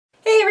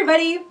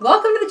everybody!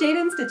 Welcome to the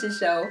Jayda InStitches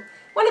show.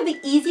 One of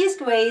the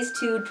easiest ways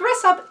to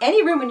dress up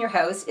any room in your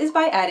house is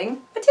by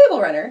adding a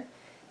table runner.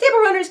 Table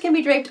runners can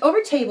be draped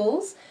over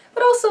tables,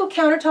 but also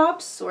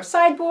countertops or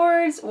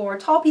sideboards or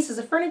tall pieces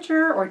of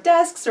furniture or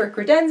desks or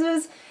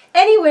credenzas,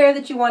 anywhere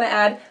that you want to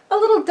add a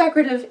little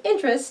decorative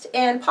interest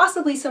and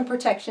possibly some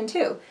protection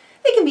too.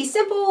 They can be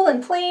simple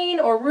and plain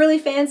or really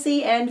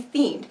fancy and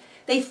themed.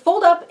 They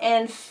fold up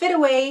and fit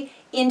away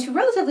into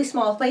relatively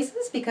small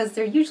places because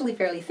they're usually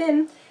fairly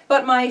thin.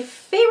 But my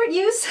favorite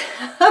use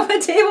of a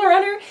table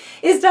runner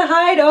is to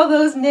hide all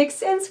those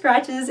nicks and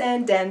scratches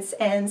and dents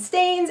and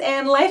stains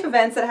and life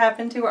events that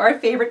happen to our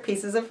favorite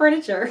pieces of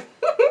furniture.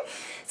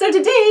 So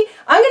today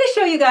I'm going to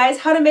show you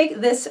guys how to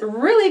make this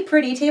really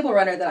pretty table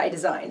runner that I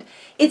designed.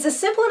 It's a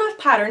simple enough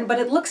pattern, but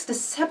it looks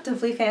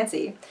deceptively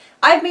fancy.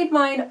 I've made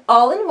mine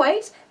all in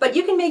white, but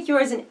you can make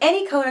yours in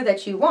any color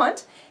that you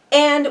want.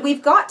 And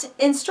we've got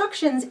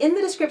instructions in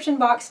the description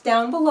box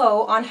down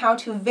below on how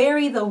to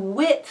vary the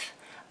width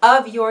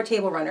of your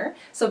table runner,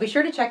 so be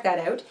sure to check that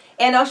out.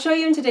 And I'll show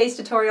you in today's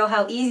tutorial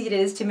how easy it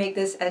is to make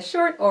this as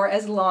short or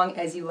as long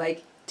as you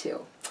like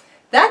to.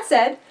 That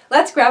said,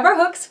 let's grab our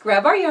hooks,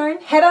 grab our yarn,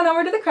 head on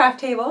over to the craft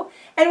table,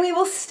 and we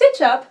will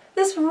stitch up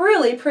this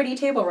really pretty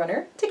table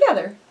runner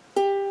together.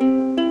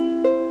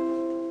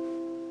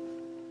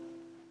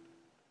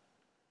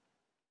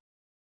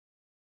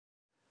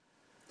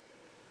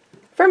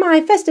 For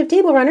my festive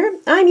table runner,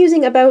 I'm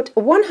using about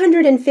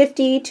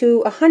 150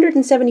 to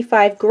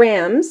 175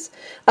 grams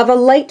of a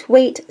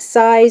lightweight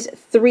size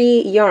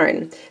 3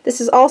 yarn. This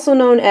is also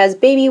known as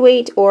baby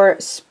weight or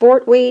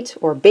sport weight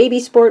or baby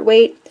sport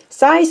weight.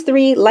 Size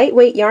 3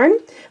 lightweight yarn.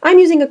 I'm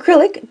using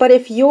acrylic, but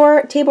if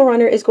your table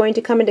runner is going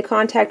to come into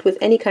contact with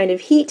any kind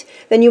of heat,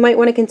 then you might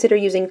want to consider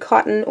using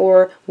cotton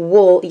or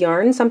wool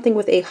yarn, something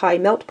with a high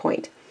melt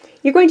point.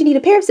 You're going to need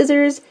a pair of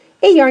scissors,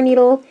 a yarn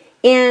needle,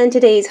 and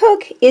today's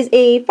hook is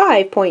a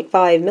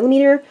 5.5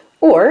 millimeter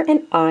or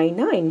an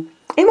I9.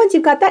 And once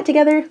you've got that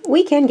together,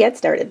 we can get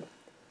started.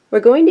 We're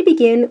going to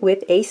begin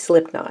with a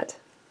slip knot.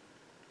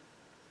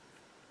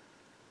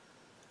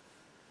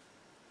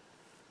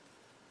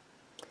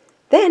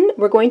 Then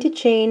we're going to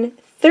chain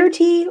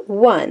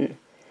 31.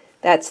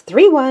 That's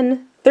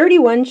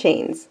 31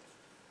 chains.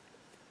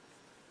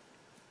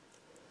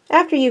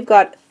 After you've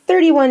got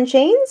 31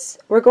 chains,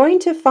 we're going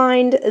to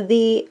find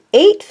the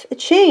 8th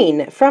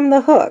chain from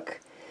the hook.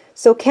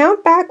 So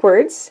count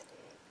backwards,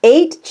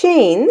 8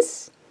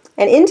 chains,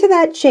 and into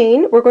that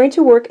chain we're going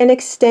to work an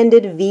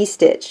extended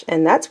V-stitch,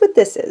 and that's what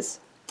this is.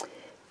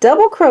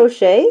 Double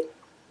crochet,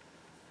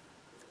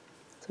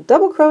 so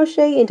double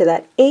crochet into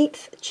that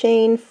 8th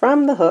chain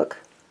from the hook,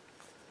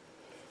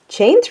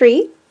 chain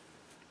 3,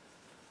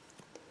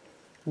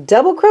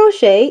 double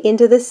crochet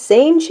into the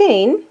same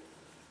chain,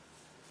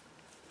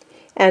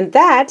 and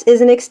that is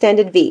an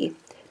extended V.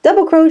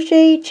 Double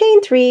crochet,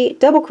 chain 3,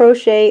 double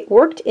crochet,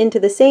 worked into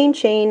the same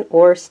chain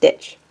or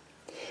stitch.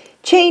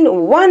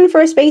 Chain 1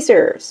 for a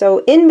spacer.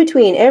 So in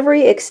between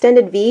every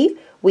extended V,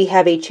 we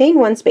have a chain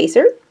 1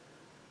 spacer.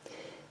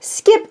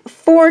 Skip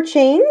 4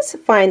 chains,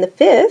 find the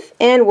 5th,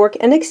 and work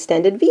an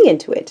extended V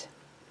into it.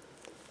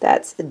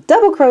 That's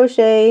double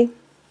crochet,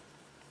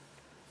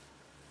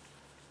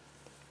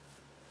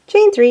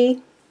 chain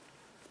 3,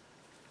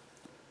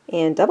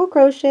 and double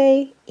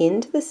crochet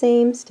into the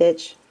same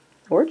stitch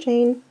or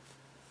chain,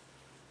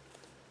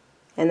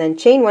 and then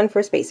chain 1 for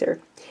a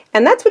spacer.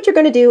 And that's what you're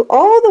going to do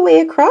all the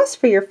way across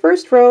for your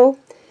first row.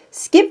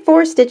 Skip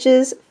 4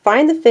 stitches,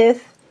 find the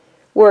 5th,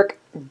 work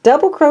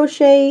double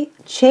crochet,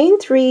 chain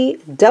 3,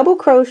 double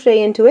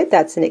crochet into it.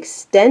 That's an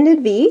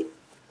extended V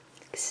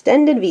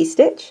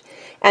stitch,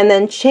 and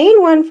then chain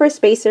 1 for a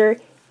spacer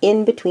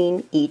in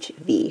between each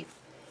V.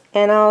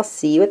 And I'll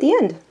see you at the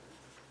end.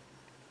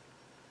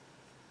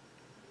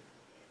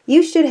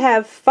 You should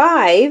have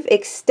 5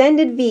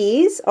 extended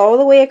V's all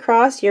the way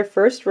across your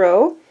first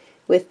row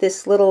with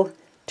this little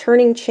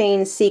turning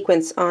chain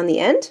sequence on the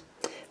end.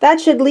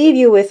 That should leave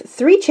you with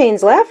 3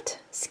 chains left.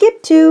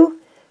 Skip 2,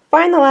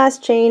 find the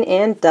last chain,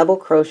 and double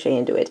crochet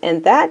into it.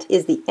 And that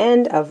is the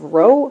end of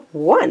row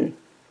 1.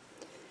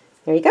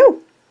 There you go.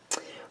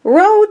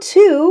 Row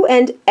 2,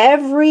 and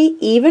every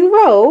even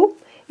row,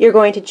 you're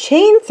going to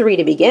chain 3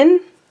 to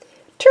begin,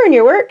 turn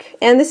your work,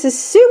 and this is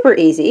super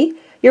easy.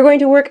 You're going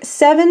to work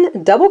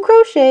 7 double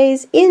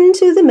crochets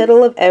into the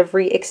middle of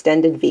every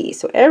extended V.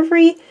 So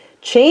every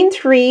chain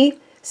 3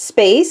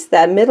 space,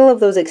 that middle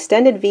of those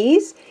extended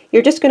V's,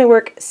 you're just going to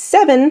work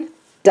 7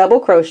 double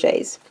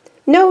crochets.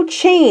 No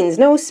chains,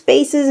 no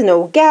spaces,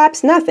 no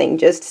gaps, nothing.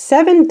 Just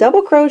 7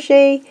 double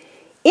crochet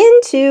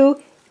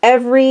into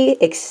every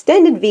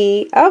extended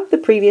V of the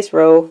previous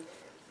row,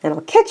 and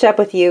I'll catch up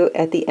with you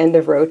at the end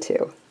of row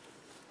 2.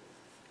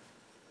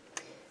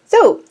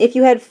 So, if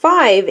you had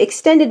 5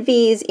 extended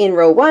V's in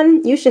row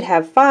 1, you should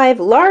have 5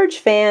 large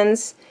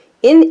fans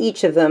in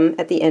each of them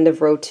at the end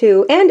of row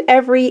 2, and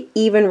every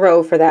even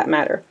row for that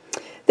matter.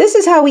 This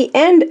is how we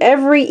end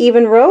every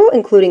even row,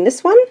 including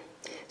this one.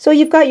 So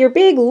you've got your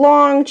big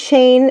long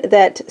chain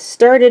that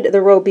started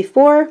the row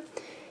before.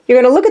 You're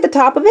going to look at the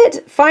top of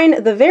it,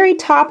 find the very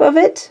top of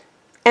it,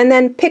 and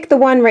then pick the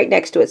one right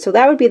next to it. So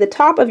that would be the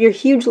top of your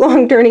huge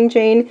long turning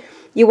chain.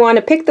 You want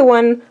to pick the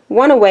one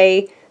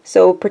away,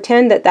 so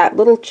pretend that that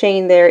little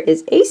chain there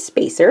is a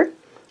spacer,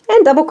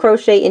 and double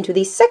crochet into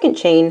the second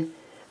chain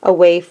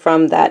away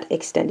from that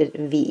extended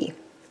V.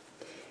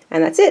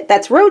 And that's it.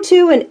 That's row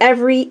 2 in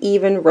every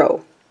even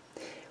row.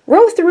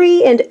 Row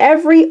 3 and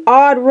every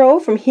odd row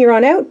from here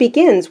on out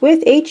begins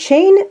with a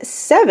chain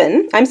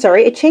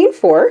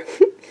 4.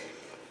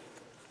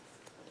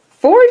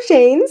 4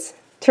 chains,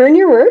 turn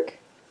your work,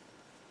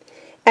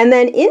 and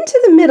then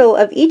into the middle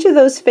of each of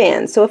those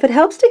fans. So if it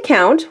helps to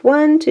count,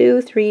 1,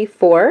 2, 3,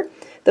 4,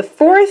 the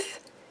fourth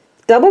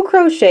double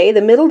crochet,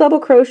 the middle double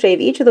crochet of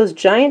each of those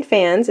giant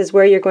fans is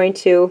where you're going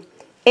to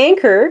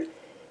anchor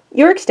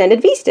your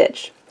extended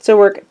V-stitch. So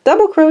work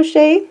double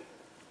crochet,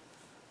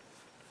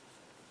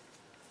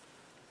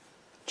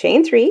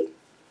 chain 3,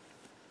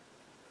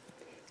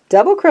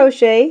 double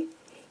crochet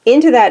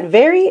into that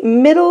very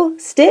middle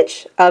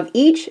stitch of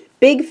each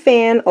big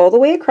fan all the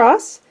way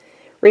across.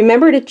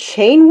 Remember to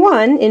chain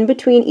 1 in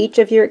between each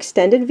of your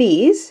extended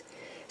V's.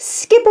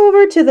 Skip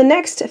over to the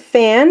next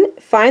fan,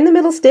 find the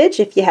middle stitch.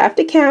 If you have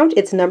to count,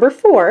 it's number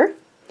 4,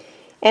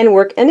 and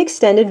work an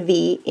extended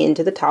V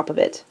into the top of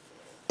it.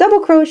 Double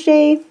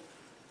crochet,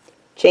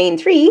 chain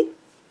 3,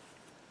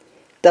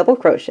 double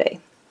crochet.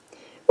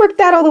 Work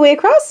that all the way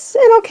across,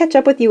 and I'll catch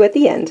up with you at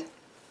the end.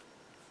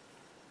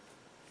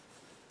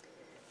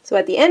 So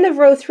at the end of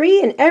row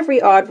 3 in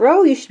every odd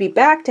row, you should be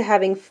back to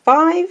having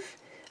 5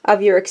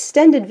 of your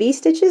extended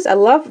V-stitches. I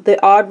love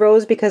the odd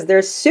rows because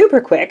they're super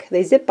quick.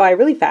 They zip by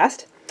really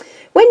fast.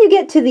 When you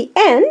get to the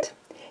end,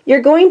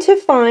 you're going to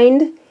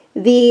find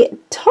the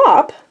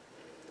top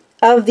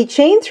of the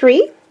chain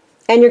 3,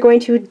 and you're going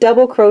to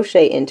double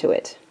crochet into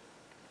it.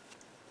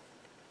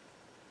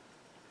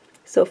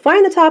 So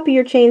find the top of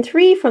your chain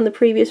 3 from the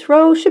previous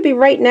row, should be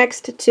right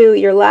next to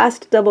your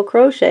last double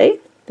crochet.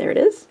 There it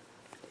is.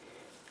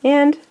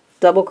 And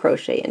double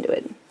crochet into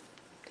it.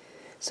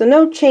 So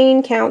no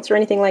chain counts or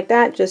anything like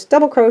that, just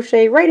double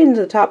crochet right into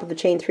the top of the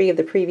chain 3 of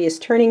the previous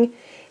turning,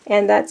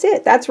 and that's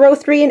it. That's row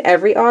 3 in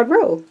every odd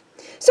row.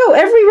 So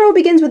every row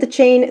begins with a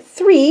chain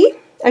 3.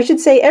 I should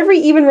say every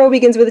even row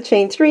begins with a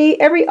chain 3,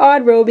 every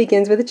odd row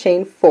begins with a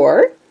chain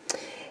 4.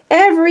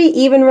 Every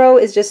even row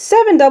is just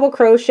 7 double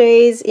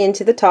crochets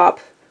into the top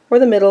or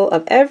the middle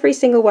of every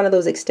single one of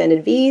those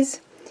extended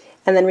V's.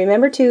 And then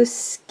remember to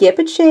skip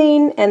a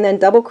chain and then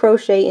double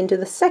crochet into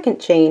the second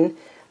chain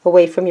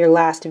away from your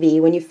last V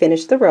when you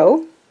finish the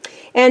row.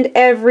 And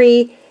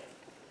every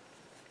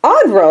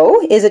odd row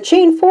is a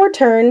chain 4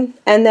 turn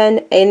and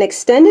then an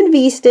extended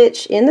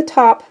V-stitch in the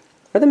top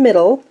or the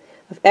middle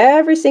of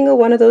every single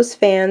one of those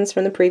fans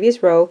from the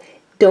previous row.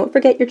 Don't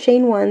forget your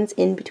chain 1s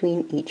in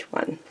between each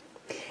one.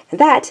 And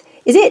that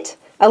is it.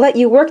 I'll let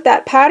you work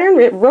that pattern,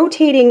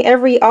 rotating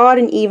every odd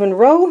and even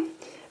row,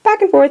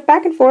 back and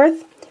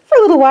forth for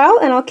a little while,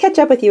 and I'll catch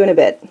up with you in a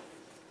bit.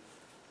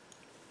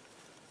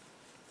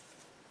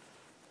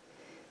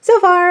 So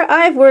far,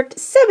 I've worked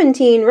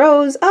 17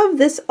 rows of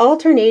this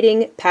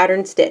alternating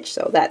pattern stitch.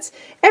 So that's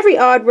every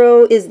odd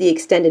row is the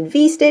extended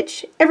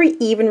V-stitch, every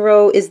even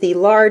row is the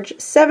large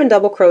 7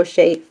 double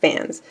crochet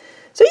fans.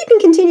 So you can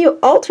continue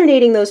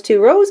alternating those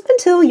 2 rows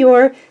until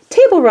your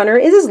table runner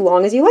is as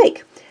long as you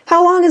like.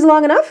 How long is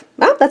long enough?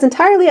 Well, that's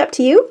entirely up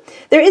to you.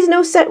 There is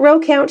no set row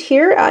count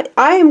here.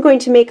 I am going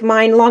to make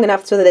mine long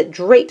enough so that it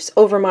drapes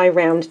over my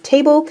round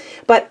table,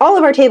 but all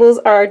of our tables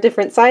are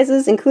different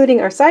sizes,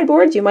 including our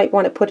sideboards. You might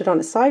want to put it on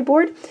a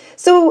sideboard.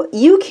 So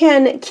you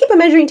can keep a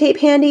measuring tape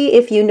handy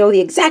if you know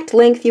the exact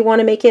length you want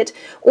to make it,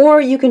 or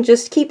you can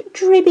just keep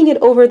draping it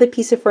over the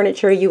piece of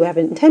furniture you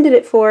haven't intended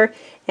it for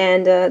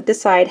and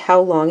decide how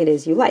long it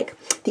is you like.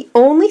 The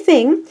only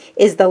thing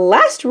is the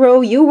last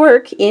row you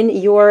work in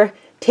your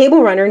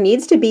table runner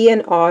needs to be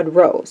an odd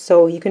row,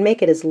 so you can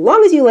make it as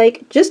long as you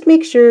like. Just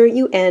make sure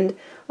you end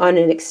on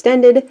an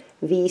extended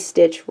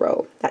V-stitch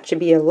row. That should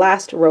be your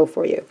last row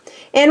for you.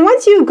 And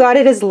once you've got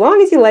it as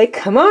long as you like,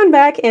 come on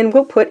back and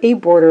we'll put a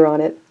border on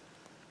it.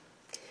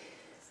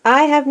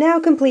 I have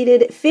now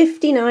completed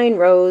 59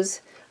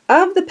 rows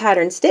of the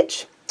pattern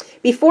stitch.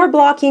 Before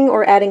blocking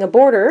or adding a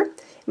border,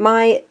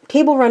 my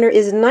table runner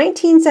is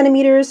 19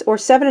 centimeters or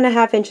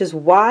 7.5 inches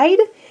wide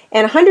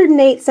and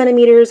 108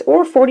 centimeters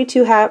or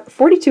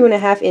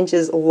 42.5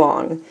 inches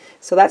long.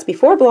 So that's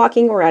before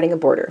blocking or adding a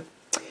border.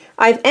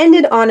 I've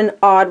ended on an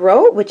odd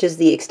row, which is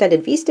the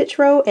extended V-stitch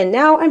row, and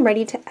now I'm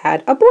ready to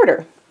add a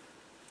border.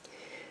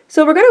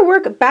 So we're going to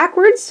work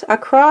backwards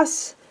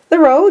across the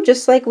row,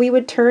 just like we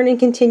would turn and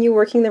continue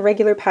working the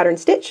regular pattern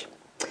stitch.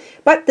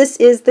 But this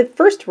is the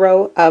first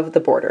row of the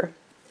border.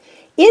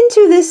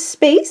 Into this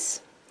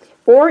space,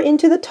 or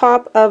into the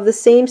top of the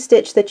same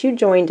stitch that you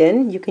joined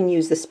in, you can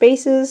use the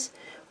spaces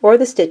or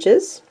the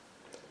stitches,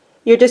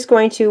 you're just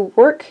going to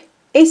work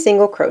a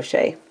single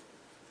crochet.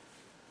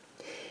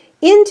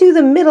 Into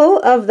the middle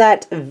of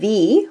that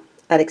V,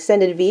 that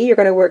extended V, you're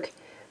going to work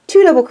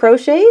 2 double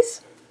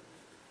crochets,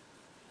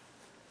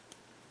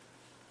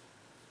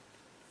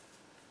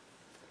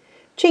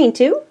 chain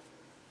 2,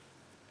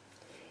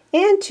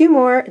 and 2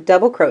 more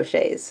double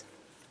crochets.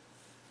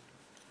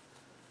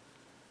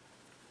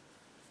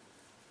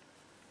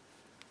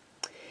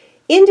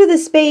 into the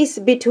space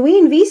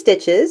between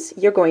V-stitches,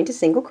 you're going to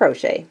single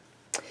crochet.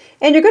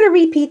 And you're going to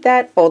repeat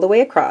that all the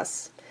way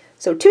across.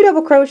 So 2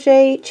 double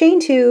crochet, chain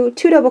 2,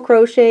 2 double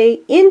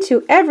crochet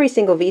into every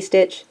single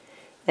V-stitch,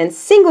 and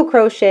single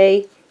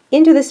crochet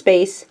into the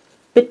space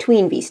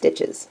between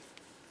V-stitches.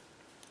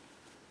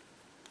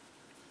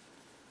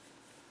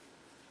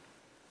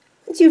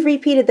 Once you've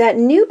repeated that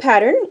new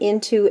pattern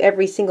into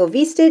every single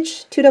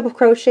V-stitch, 2 double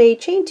crochet,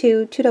 chain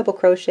 2, 2 double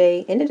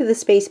crochet, and into the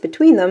space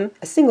between them,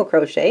 a single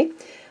crochet,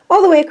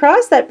 all the way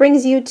across, that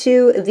brings you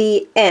to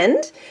the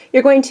end.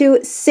 You're going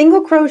to single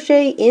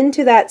crochet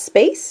into that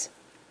space,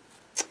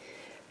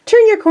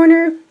 turn your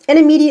corner, and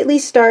immediately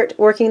start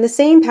working the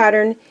same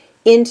pattern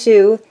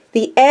into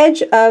the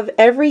edge of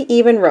every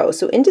even row.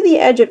 So into the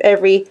edge of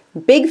every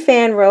big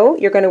fan row,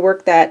 you're going to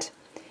work that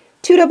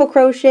 2 double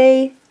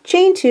crochet,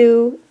 chain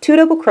 2, 2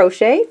 double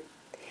crochet,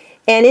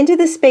 and into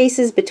the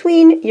spaces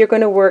between, you're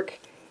going to work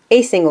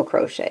a single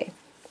crochet.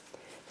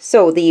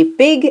 So the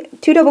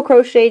big 2 double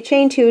crochet,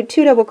 chain 2,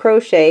 2 double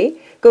crochet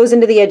goes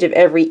into the edge of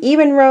every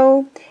even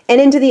row and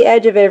into the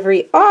edge of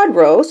every odd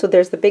row, so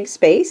there's the big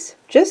space,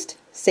 just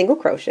single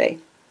crochet.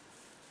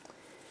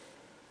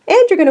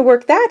 And you're going to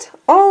work that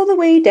all the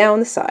way down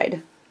the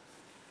side.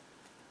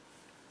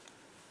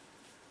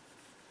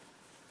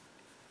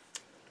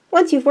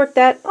 Once you've worked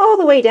that all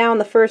the way down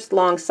the first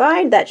long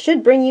side, that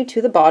should bring you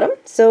to the bottom.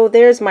 So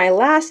there's my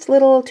last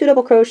little 2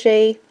 double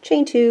crochet,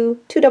 chain 2,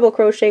 2 double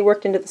crochet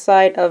worked into the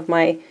side of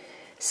my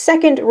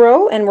second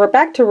row, and we're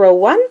back to row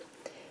 1.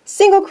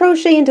 Single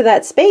crochet into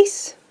that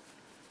space,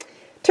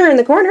 turn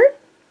the corner,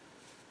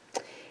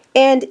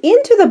 and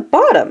into the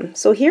bottom.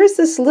 So here's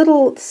this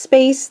little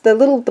space,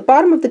 the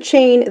bottom of the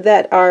chain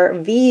that our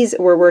V's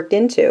were worked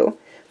into.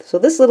 So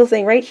this little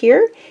thing right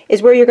here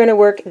is where you're going to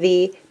work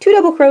the 2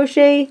 double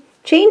crochet,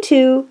 chain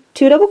 2,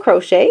 2 double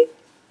crochet,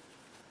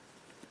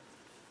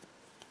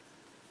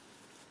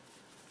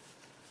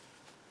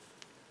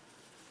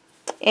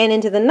 and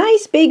into the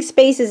nice big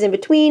spaces in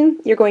between,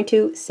 you're going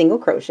to single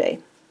crochet.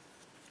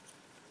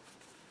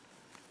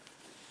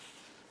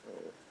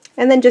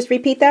 And then just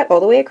repeat that all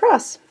the way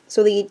across.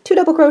 So the 2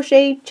 double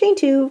crochet, chain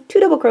 2, 2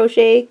 double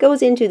crochet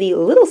goes into the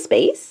little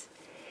space,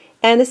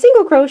 and the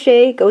single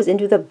crochet goes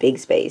into the big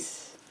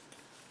space.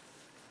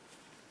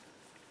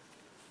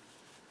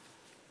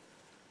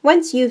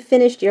 Once you've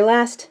finished your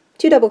last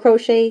 2 double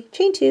crochet,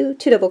 chain 2,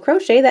 2 double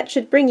crochet, that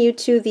should bring you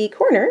to the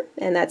corner,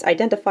 and that's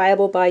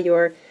identifiable by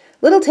your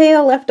little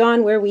tail left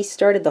on where we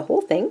started the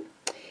whole thing.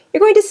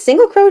 You're going to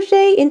single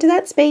crochet into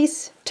that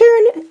space,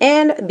 turn,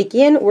 and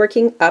begin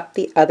working up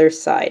the other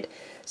side.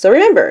 So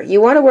remember,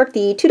 you want to work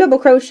the 2 double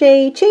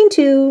crochet, chain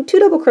 2, 2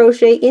 double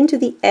crochet into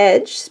the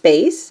edge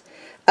space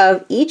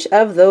of each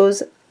of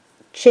those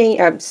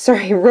row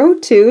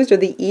 2s, or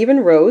the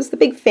even rows, the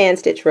big fan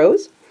stitch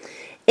rows.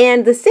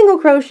 And the single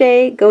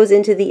crochet goes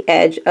into the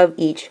edge of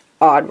each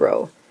odd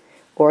row,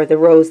 or the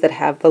rows that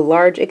have the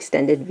large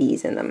extended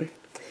V's in them.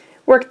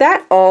 Work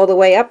that all the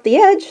way up the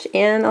edge,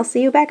 and I'll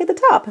see you back at the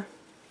top.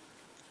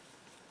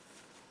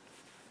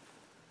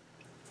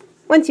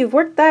 Once you've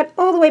worked that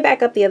all the way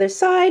back up the other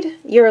side,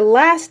 your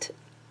last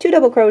 2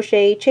 double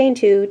crochet, chain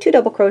 2, 2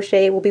 double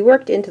crochet will be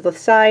worked into the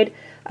side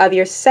of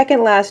your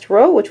second last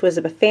row, which was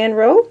a fan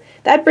row.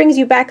 That brings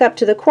you back up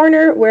to the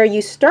corner where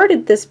you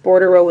started this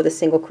border row with a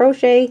single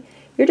crochet.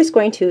 You're just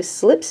going to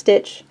slip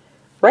stitch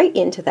right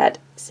into that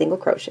single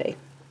crochet.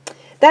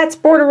 That's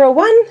border row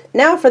 1.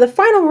 Now for the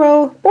final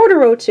row, border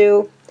row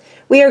 2,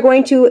 we are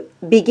going to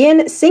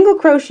begin single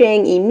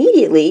crocheting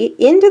immediately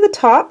into the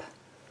top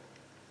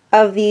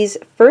of these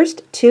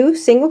first 2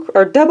 single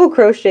or double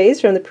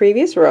crochets from the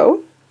previous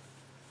row.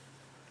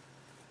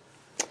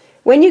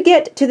 When you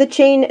get to the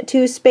chain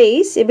 2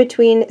 space in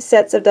between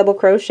sets of double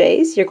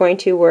crochets, you're going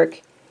to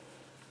work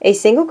a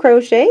single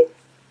crochet,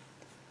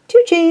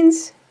 2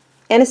 chains,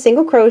 and a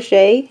single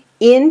crochet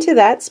into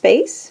that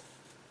space.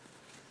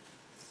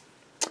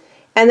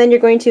 And then you're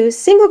going to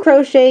single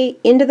crochet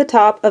into the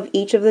top of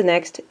each of the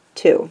next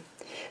 2.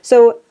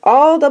 So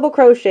all double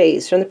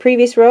crochets from the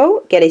previous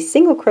row get a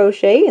single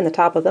crochet in the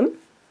top of them.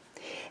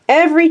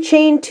 Every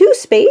chain 2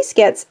 space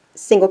gets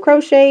single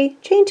crochet,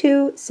 chain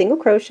 2, single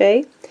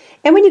crochet.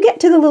 And when you get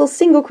to the little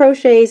single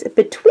crochets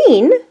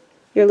between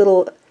your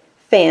little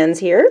fans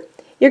here,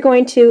 you're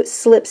going to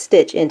slip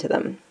stitch into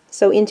them.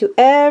 So into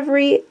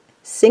every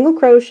single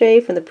crochet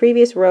from the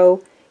previous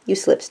row, you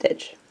slip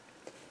stitch.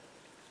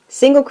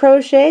 Single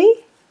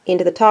crochet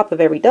into the top of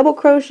every double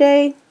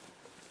crochet,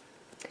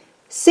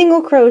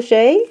 single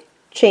crochet,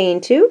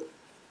 chain 2,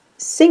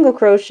 single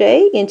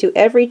crochet into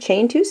every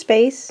chain 2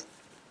 space,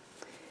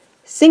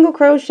 single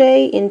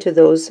crochet into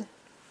those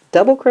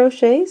double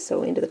crochets,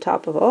 so into the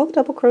top of all the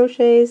double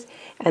crochets,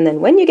 and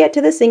then when you get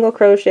to the single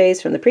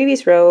crochets from the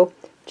previous row,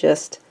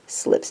 just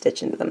slip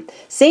stitch into them.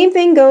 Same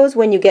thing goes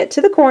when you get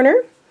to the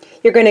corner.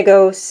 You're going to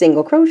go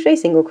single crochet,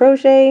 single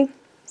crochet,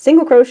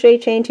 single crochet,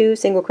 chain 2,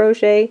 single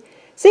crochet,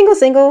 single,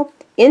 single,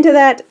 into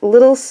that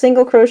little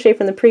single crochet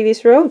from the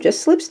previous row,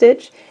 just slip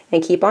stitch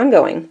and keep on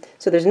going.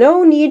 So there's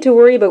no need to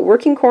worry about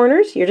working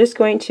corners. You're just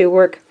going to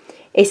work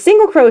a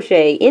single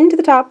crochet into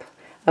the top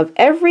of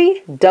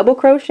every double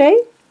crochet,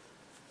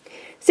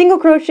 single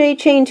crochet,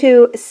 chain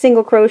 2,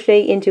 single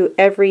crochet into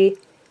every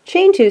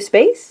chain 2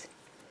 space,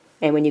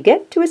 and when you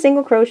get to a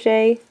single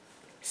crochet,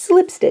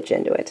 slip stitch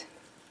into it.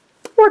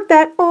 Work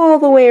that all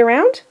the way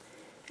around,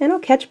 and I'll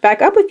catch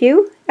back up with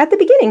you at the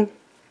beginning.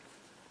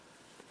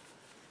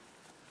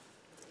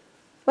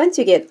 Once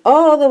you get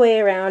all the way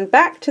around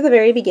back to the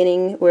very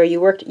beginning where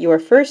you worked your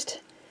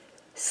first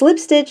slip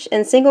stitch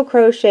and single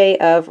crochet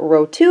of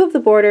row 2 of the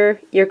border,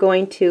 you're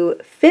going to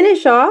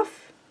finish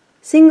off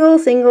single,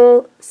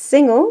 single,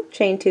 single,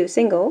 chain 2,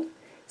 single,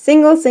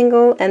 single,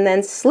 single, and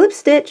then slip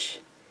stitch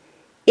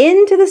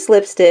into the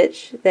slip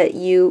stitch that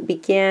you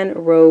began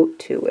row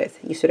 2 with.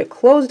 You sort of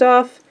closed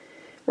off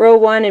row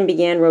 1 and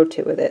began row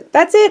 2 with it.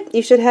 That's it.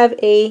 You should have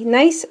a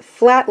nice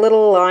flat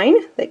little line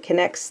that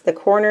connects the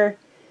corner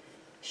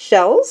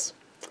shells,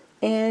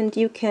 and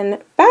you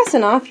can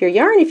fasten off your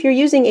yarn. If you're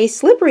using a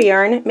slippery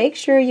yarn, make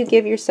sure you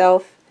give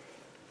yourself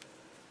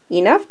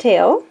enough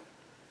tail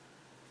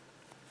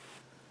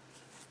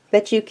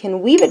that you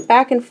can weave it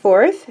back and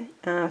forth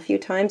a few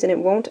times and it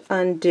won't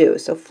undo.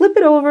 So flip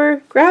it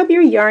over, grab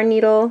your yarn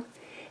needle,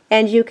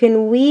 and you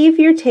can weave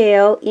your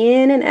tail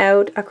in and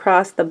out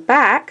across the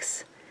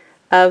backs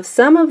of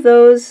some of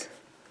those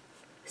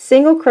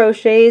single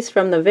crochets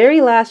from the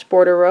very last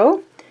border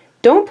row.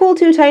 Don't pull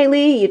too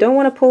tightly, you don't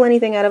want to pull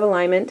anything out of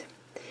alignment.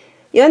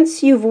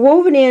 Once you've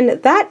woven in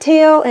that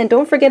tail, and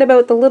don't forget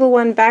about the little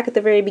one back at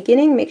the very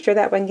beginning, make sure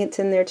that one gets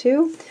in there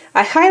too.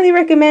 I highly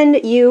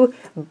recommend you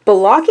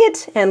block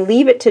it and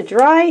leave it to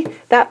dry.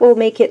 That will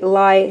make it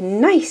lie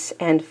nice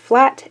and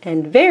flat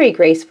and very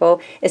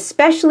graceful,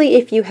 especially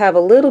if you have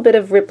a little bit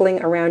of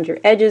rippling around your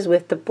edges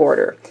with the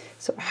border.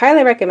 So I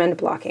highly recommend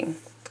blocking.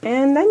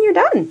 And then you're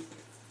done.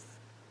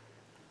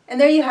 And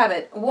there you have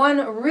it,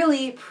 one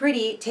really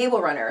pretty table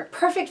runner,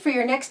 perfect for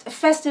your next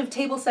festive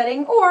table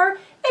setting or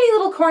any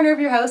little corner of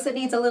your house that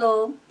needs a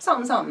little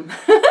something something.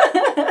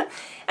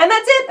 And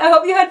that's it. I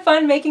hope you had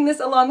fun making this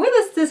along with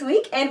us this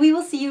week, and we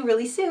will see you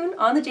really soon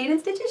on the Jayda and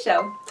Stitches show.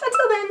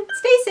 Until then,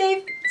 stay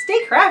safe,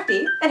 stay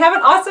crafty, and have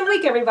an awesome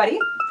week, everybody.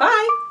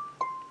 Bye!